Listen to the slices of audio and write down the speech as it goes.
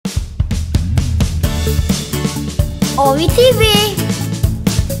OVTV.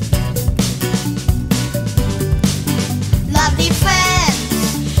 Lovely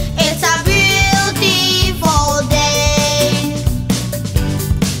friends, it's a beautiful day.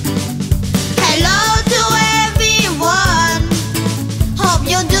 Hello to everyone, hope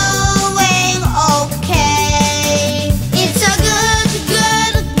you're doing okay. It's a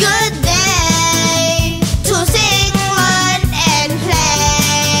good day to sing, learn and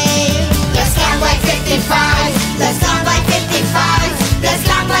play. Let's count by 55, let's count by 55, let's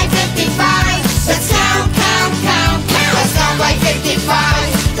count by 55. Let's count, count, count, count. Let's count by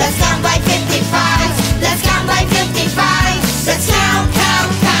 55. Let's count by 55. Let's count by 55. Let's count,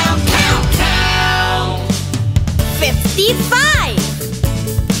 count, count, count, count. 55.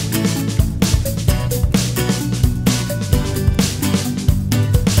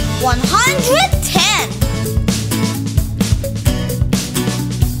 110.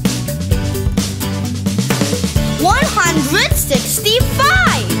 165.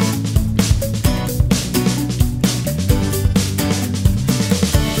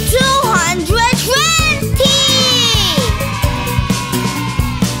 220.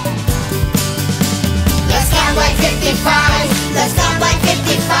 Let's count by 55.